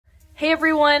Hey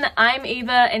everyone, I'm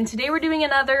Ava, and today we're doing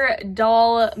another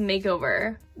doll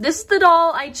makeover. This is the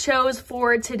doll I chose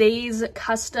for today's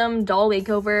custom doll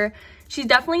makeover. She's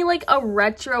definitely like a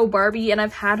retro Barbie, and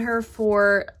I've had her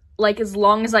for like as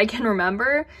long as I can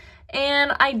remember.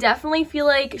 And I definitely feel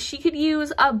like she could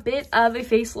use a bit of a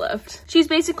facelift. She's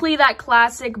basically that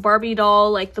classic Barbie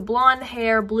doll, like the blonde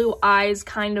hair, blue eyes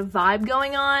kind of vibe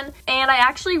going on. And I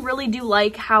actually really do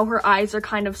like how her eyes are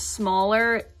kind of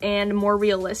smaller and more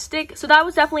realistic. So that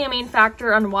was definitely a main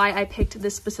factor on why I picked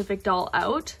this specific doll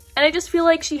out. And I just feel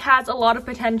like she has a lot of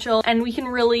potential and we can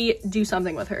really do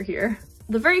something with her here.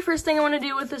 The very first thing I want to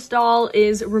do with this doll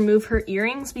is remove her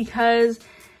earrings because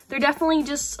they're definitely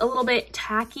just a little bit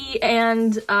tacky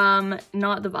and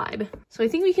not the vibe. So I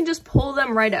think we can just pull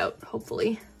them right out,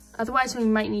 hopefully. Otherwise, we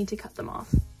might need to cut them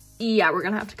off. Yeah, we're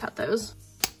gonna have to cut those.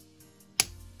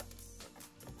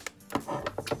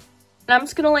 And I'm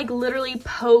just gonna like literally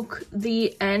poke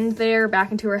the end there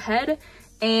back into her head,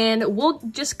 and we'll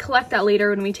just collect that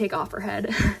later when we take off her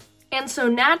head. And so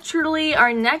naturally,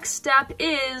 our next step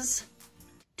is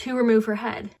to remove her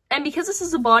head. And because this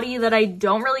is a body that I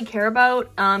don't really care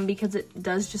about, because it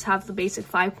does just have the basic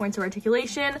 5 points of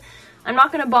articulation, I'm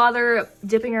not gonna bother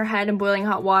dipping her head in boiling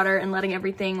hot water and letting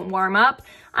everything warm up.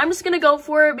 I'm just gonna go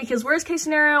for it because worst case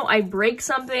scenario, I break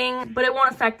something, but it won't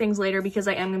affect things later because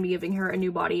I am gonna be giving her a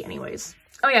new body anyways.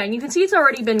 Oh yeah, and you can see it's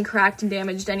already been cracked and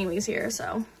damaged anyways here,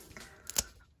 so.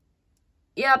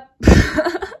 Yep.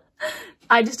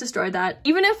 I just destroyed that.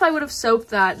 Even if I would have soaked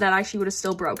that actually would have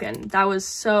still broken. That was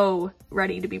so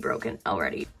ready to be broken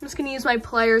already. I'm just gonna use my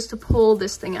pliers to pull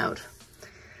this thing out.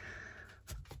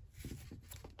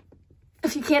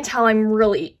 If you can't tell, I'm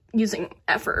really using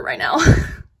effort right now.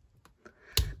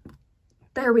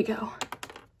 There we go.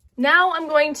 Now I'm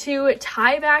going to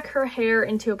tie back her hair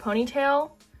into a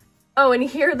ponytail. Oh, and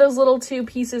here are those little two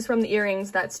pieces from the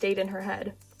earrings that stayed in her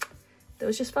head.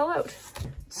 Those just fell out.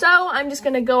 So I'm just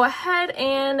gonna go ahead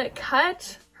and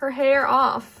cut her hair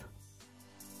off.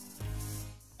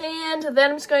 And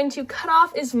then I'm just going to cut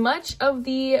off as much of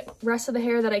the rest of the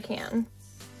hair that I can.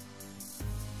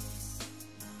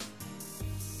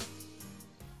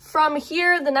 From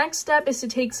here, the next step is to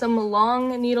take some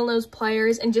long needle nose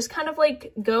pliers and just kind of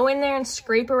like go in there and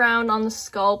scrape around on the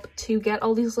scalp to get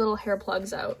all these little hair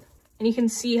plugs out. And you can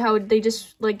see how they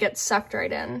just like get sucked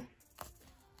right in.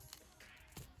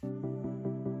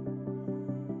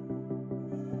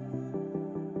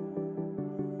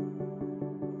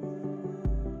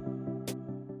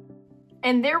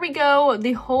 And there we go,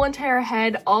 the whole entire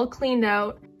head all cleaned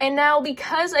out. And now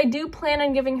because I do plan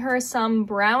on giving her some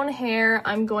brown hair,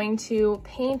 I'm going to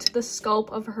paint the sculpt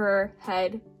of her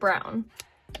head brown.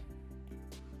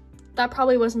 That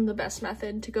probably wasn't the best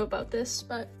method to go about this,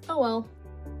 but oh well.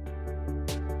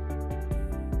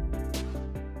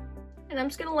 And I'm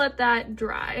just gonna let that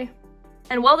dry.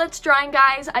 And while that's drying,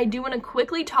 guys, I do want to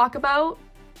quickly talk about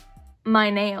my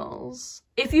nails.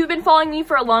 If you've been following me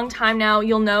for a long time now,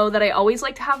 you'll know that I always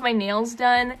like to have my nails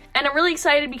done. And I'm really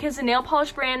excited because the nail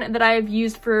polish brand that I have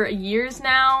used for years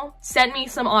now sent me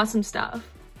some awesome stuff.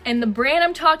 And the brand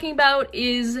I'm talking about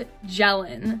is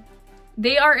Gellen.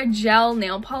 They are a gel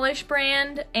nail polish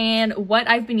brand and what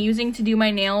I've been using to do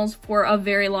my nails for a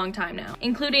very long time now,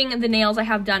 including the nails I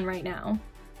have done right now.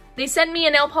 They sent me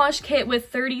a nail polish kit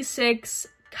with 36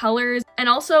 colors and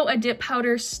also a dip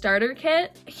powder starter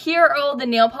kit. Here are all the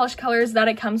nail polish colors that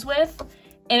it comes with,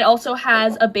 and it also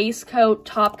has a base coat,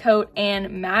 top coat,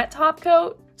 and matte top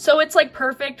coat. So it's like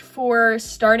perfect for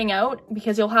starting out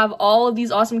because you'll have all of these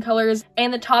awesome colors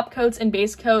and the top coats and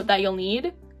base coat that you'll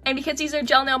need. And because these are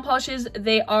gel nail polishes,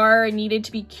 they are needed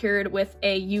to be cured with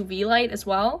a UV light as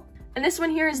well. And this one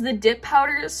here is the dip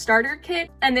powder starter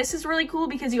kit, and this is really cool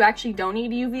because you actually don't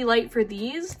need UV light for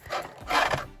these.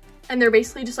 And they're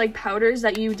basically just like powders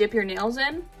that you dip your nails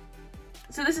in.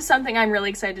 So this is something I'm really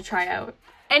excited to try out.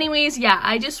 Anyways, yeah,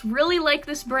 I just really like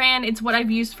this brand. It's what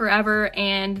I've used forever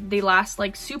and they last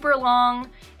like super long.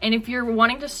 And if you're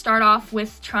wanting to start off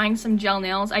with trying some gel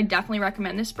nails, I definitely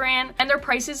recommend this brand. And their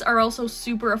prices are also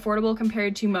super affordable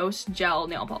compared to most gel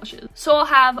nail polishes. So I'll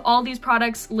have all these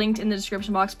products linked in the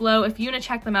description box below if you want to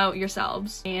check them out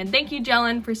yourselves. And thank you,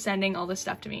 Gellen, for sending all this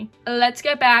stuff to me. Let's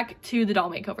get back to the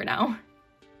doll makeover now.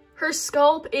 Her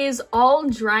sculpt is all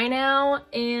dry now,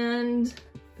 and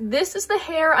this is the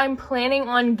hair I'm planning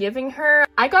on giving her.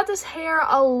 I got this hair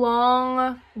a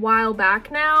long while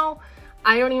back now.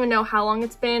 I don't even know how long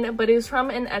it's been, but it was from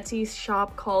an Etsy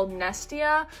shop called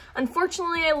Nestia.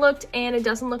 Unfortunately, I looked and it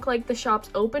doesn't look like the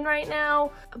shop's open right now,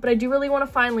 but I do really want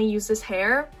to finally use this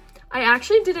hair. I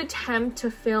actually did attempt to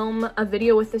film a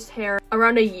video with this hair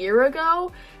around a year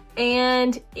ago,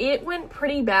 and it went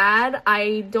pretty bad.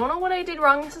 I don't know what I did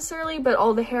wrong necessarily, but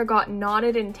all the hair got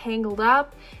knotted and tangled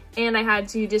up, and I had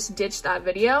to just ditch that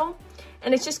video.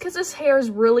 And it's just because this hair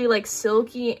is really like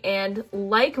silky and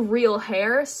like real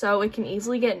hair, so it can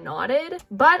easily get knotted.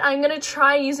 But I'm gonna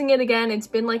try using it again. It's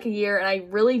been like a year and I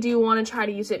really do want to try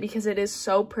to use it because it is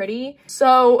so pretty.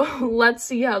 So let's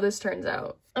see how this turns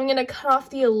out. I'm gonna cut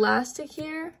off the elastic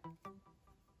here.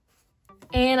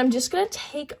 And I'm just gonna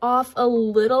take off a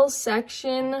little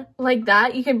section like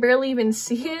that. You can barely even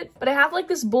see it. But I have like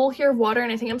this bowl here of water,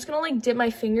 and I think I'm just gonna like dip my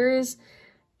fingers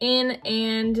in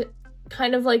and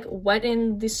kind of like wet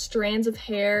in the strands of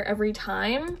hair every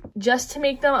time, just to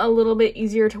make them a little bit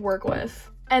easier to work with.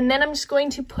 And then I'm just going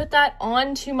to put that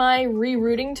onto my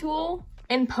rerooting tool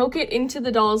and poke it into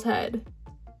the doll's head.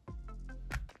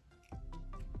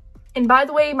 And by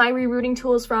the way, my rerooting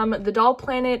tool is from The Doll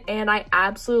Planet and I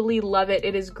absolutely love it.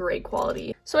 It is great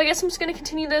quality. So I guess I'm just gonna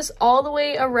continue this all the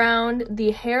way around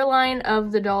the hairline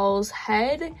of the doll's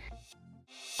head.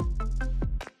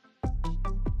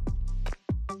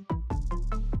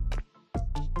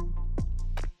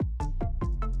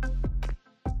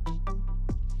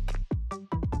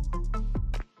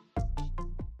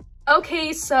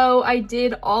 Okay, so I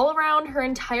did all around her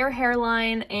entire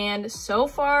hairline and so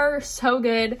far, so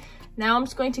good. Now I'm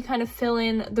just going to kind of fill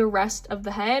in the rest of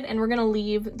the head and we're gonna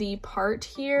leave the part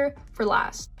here for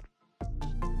last.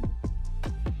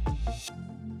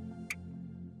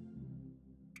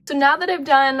 So now that I've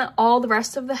done all the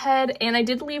rest of the head, and I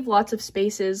did leave lots of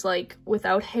spaces like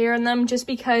without hair in them just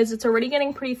because it's already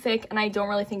getting pretty thick and I don't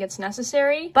really think it's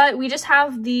necessary, but we just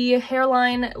have the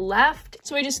hairline left.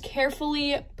 So I just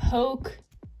carefully poke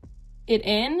it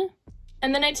in,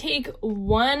 and then I take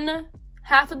one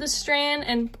half of the strand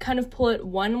and kind of pull it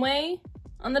one way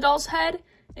on the doll's head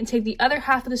and take the other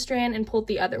half of the strand and pull it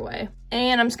the other way.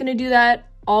 And I'm just gonna do that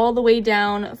all the way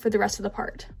down for the rest of the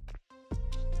part.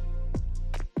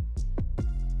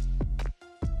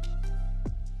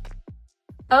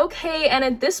 Okay, and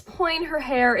at this point, her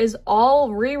hair is all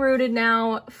rerooted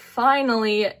now.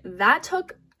 Finally, that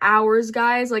took hours,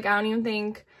 guys. Like, I don't even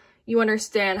think you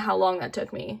understand how long that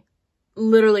took me.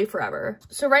 Literally forever.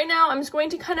 So right now, I'm just going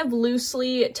to kind of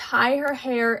loosely tie her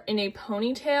hair in a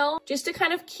ponytail, just to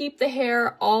kind of keep the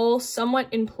hair all somewhat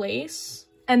in place.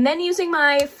 And then using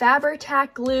my fabric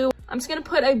tack glue, I'm just gonna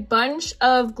put a bunch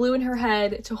of glue in her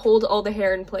head to hold all the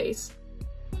hair in place.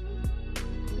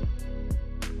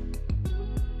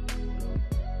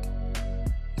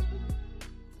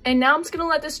 And now I'm just gonna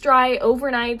let this dry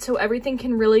overnight so everything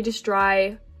can really just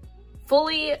dry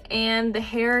fully and the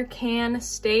hair can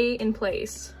stay in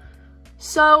place.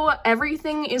 So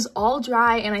everything is all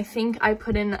dry and I think I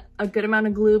put in a good amount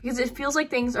of glue because it feels like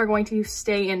things are going to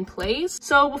stay in place.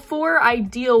 So before I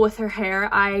deal with her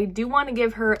hair, I do want to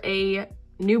give her a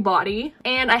new body.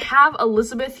 And I have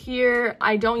Elizabeth here.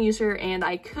 I don't use her and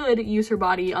I could use her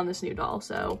body on this new doll.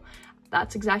 So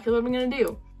that's exactly what I'm gonna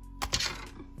do.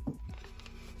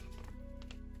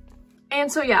 And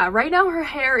so yeah, right now her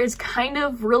hair is kind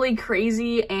of really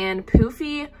crazy and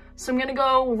poofy. So I'm gonna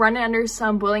go run it under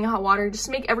some boiling hot water just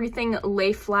to make everything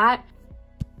lay flat.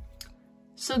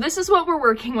 So this is what we're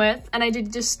working with, and I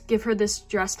did just give her this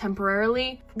dress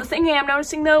temporarily. The thing I am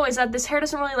noticing though is that this hair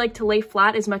doesn't really like to lay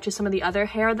flat as much as some of the other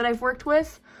hair that I've worked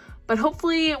with. But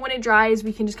hopefully when it dries,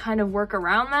 we can just kind of work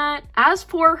around that. As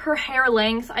for her hair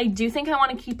length, I do think I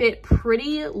want to keep it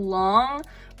pretty long,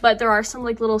 but there are some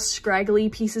like little scraggly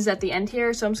pieces at the end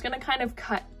here. So I'm just gonna kind of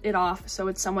cut it off so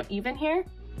it's somewhat even here.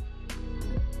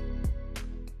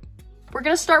 We're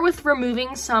gonna start with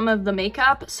removing some of the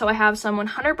makeup. So I have some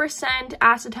 100%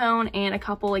 acetone and a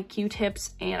couple like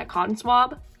Q-tips and a cotton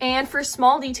swab. And for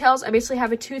small details, I basically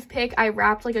have a toothpick. I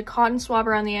wrapped like a cotton swab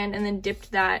around the end and then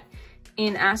dipped that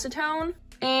in acetone.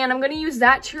 And I'm gonna use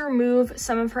that to remove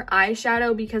some of her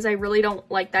eyeshadow because I really don't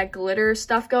like that glitter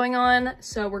stuff going on.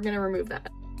 So we're gonna remove that.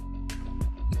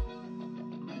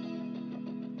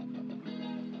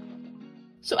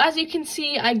 So as you can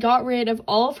see, I got rid of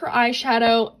all of her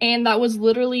eyeshadow, and that was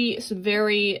literally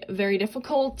very, very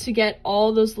difficult to get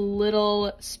all those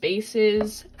little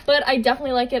spaces, but I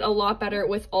definitely like it a lot better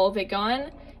with all of it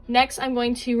gone. Next, I'm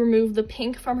going to remove the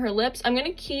pink from her lips. I'm going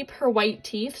to keep her white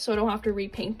teeth so I don't have to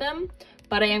repaint them,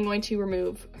 but I am going to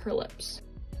remove her lips.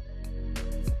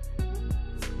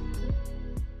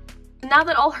 Now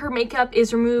that all her makeup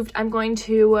is removed, I'm going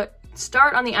to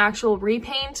start on the actual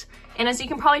repaint. And as you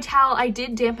can probably tell, I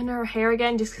did dampen her hair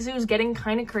again just because it was getting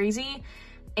kind of crazy.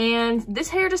 And this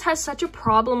hair just has such a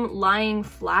problem lying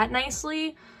flat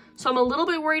nicely. So I'm a little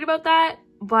bit worried about that.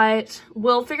 but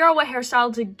we'll figure out what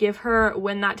hairstyle to give her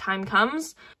when that time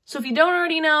comes. So if you don't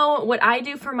already know, what I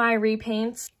do for my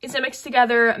repaints is I mix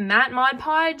together matte Mod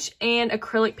Podge and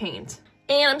acrylic paint.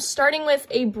 And I'm starting with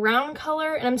a brown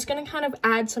color, and I'm just gonna kind of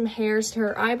add some hairs to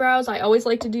her eyebrows. I always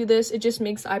like to do this. It just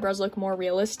makes the eyebrows look more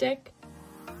realistic.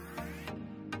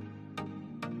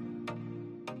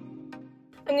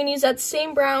 I'm gonna use that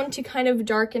same brown to kind of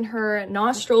darken her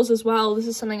nostrils as well. This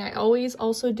is something I always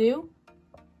also do.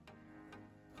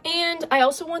 And I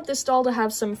also want this doll to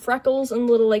have some freckles and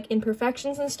little like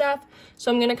imperfections and stuff.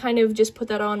 So I'm gonna kind of just put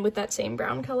that on with that same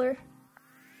brown color.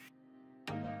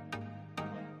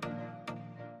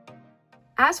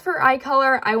 As for eye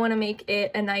color, I want to make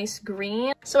it a nice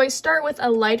green. So I start with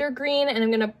a lighter green, and I'm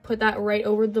going to put that right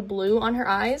over the blue on her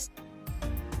eyes.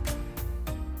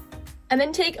 And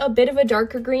then take a bit of a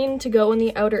darker green to go on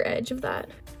the outer edge of that.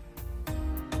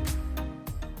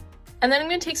 And then I'm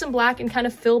going to take some black and kind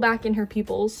of fill back in her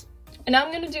pupils. And now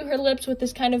I'm going to do her lips with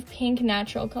this kind of pink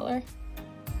natural color.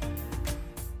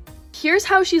 Here's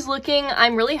how she's looking.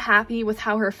 I'm really happy with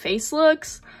how her face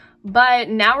looks. But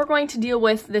now we're going to deal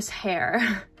with this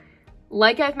hair.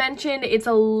 Like I've mentioned, it's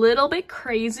a little bit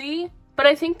crazy, but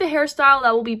I think the hairstyle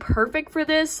that will be perfect for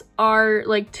this are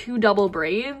like 2 double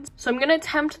braids. So I'm gonna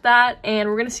attempt that and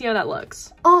we're gonna see how that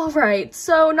looks. All right,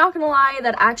 so not gonna lie,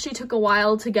 that actually took a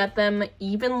while to get them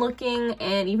even looking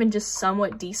and even just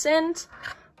somewhat decent.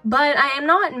 But I am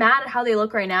not mad at how they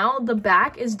look right now. The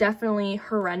back is definitely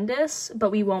horrendous,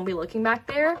 but we won't be looking back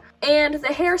there. And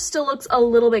the hair still looks a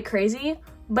little bit crazy.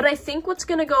 But I think what's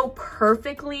gonna go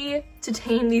perfectly to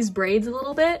tame these braids a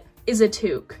little bit is a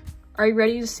toque. Are you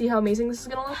ready to see how amazing this is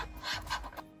gonna look?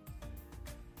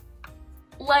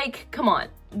 Like, come on,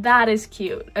 that is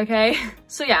cute, okay?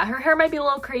 So yeah, her hair might be a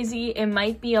little crazy, it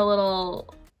might be a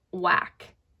little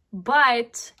whack,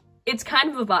 but it's kind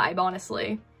of a vibe,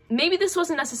 honestly. Maybe this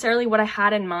wasn't necessarily what I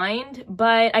had in mind,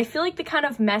 but I feel like the kind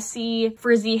of messy,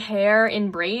 frizzy hair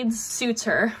in braids suits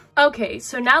her. Okay,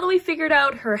 so now that we figured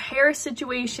out her hair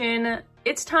situation,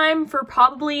 it's time for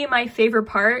probably my favorite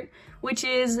part, which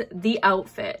is the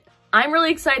outfit. I'm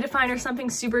really excited to find her something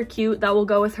super cute that will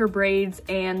go with her braids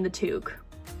and the toque.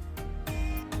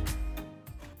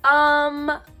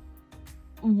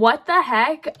 What the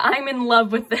heck? I'm in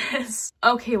love with this.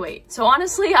 Okay, wait. So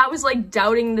honestly, I was like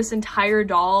doubting this entire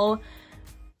doll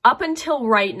up until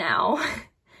right now.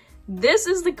 This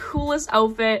is the coolest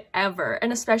outfit ever,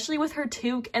 and especially with her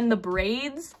toque and the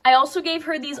braids. I also gave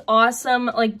her these awesome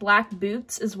like black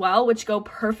boots as well, which go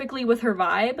perfectly with her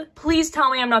vibe. Please tell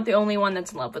me I'm not the only one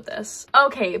that's in love with this.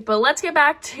 Okay, but let's get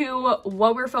back to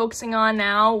what we're focusing on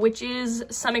now, which is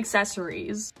some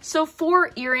accessories. So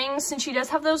for earrings, since she does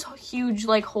have those huge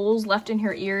like holes left in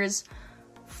her ears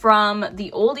from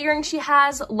the old earrings she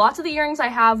has, lots of the earrings I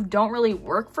have don't really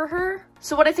work for her.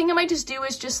 So what I think I might just do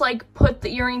is just like put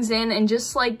the earrings in and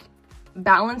just like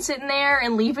balance it in there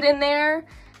and leave it in there.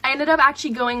 I ended up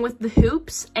actually going with the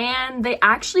hoops, and they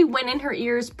actually went in her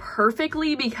ears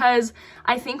perfectly because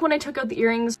I think when I took out the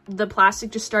earrings, the plastic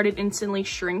just started instantly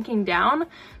shrinking down.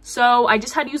 So I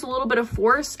just had to use a little bit of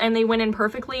force and they went in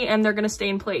perfectly, and they're gonna stay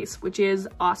in place, which is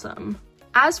awesome.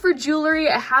 As for jewelry,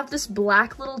 I have this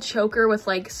black little choker with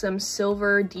like some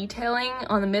silver detailing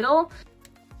on the middle.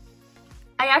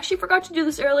 I actually forgot to do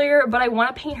this earlier, but I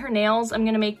want to paint her nails. I'm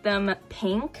going to make them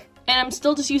pink. And I'm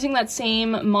still just using that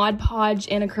same Mod Podge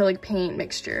and acrylic paint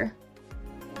mixture.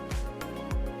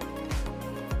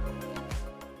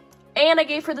 And I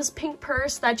gave her this pink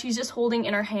purse that she's just holding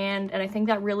in her hand, and I think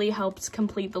that really helps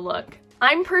complete the look.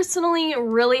 I'm personally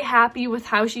really happy with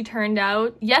how she turned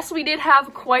out. Yes, we did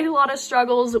have quite a lot of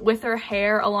struggles with her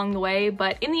hair along the way,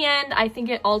 but in the end, I think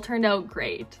it all turned out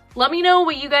great. Let me know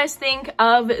what you guys think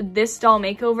of this doll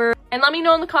makeover, and let me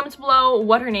know in the comments below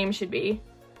what her name should be.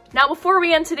 Now, before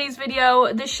we end today's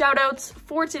video, the shoutouts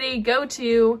for today go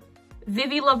to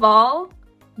Vivi Laval,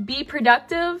 Be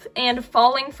Productive, and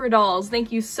Falling for Dolls.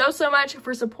 Thank you so much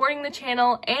for supporting the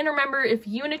channel, and remember, if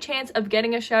you want a chance of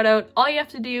getting a shout out, all you have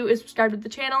to do is subscribe to the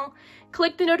channel,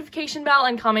 click the notification bell,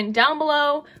 and comment down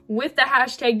below with the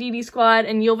hashtag DD Squad,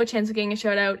 and you'll have a chance of getting a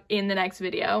shout out in the next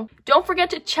video. Don't forget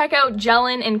to check out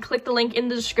Gellen and click the link in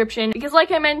the description, because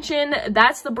like I mentioned,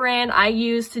 that's the brand I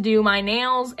use to do my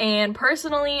nails, and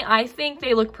personally, I think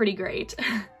they look pretty great.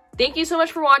 Thank you so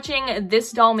much for watching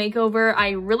this doll makeover.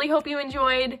 I really hope you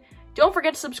enjoyed. Don't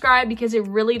forget to subscribe because it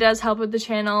really does help with the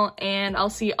channel, and I'll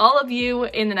see all of you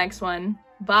in the next one.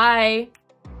 Bye!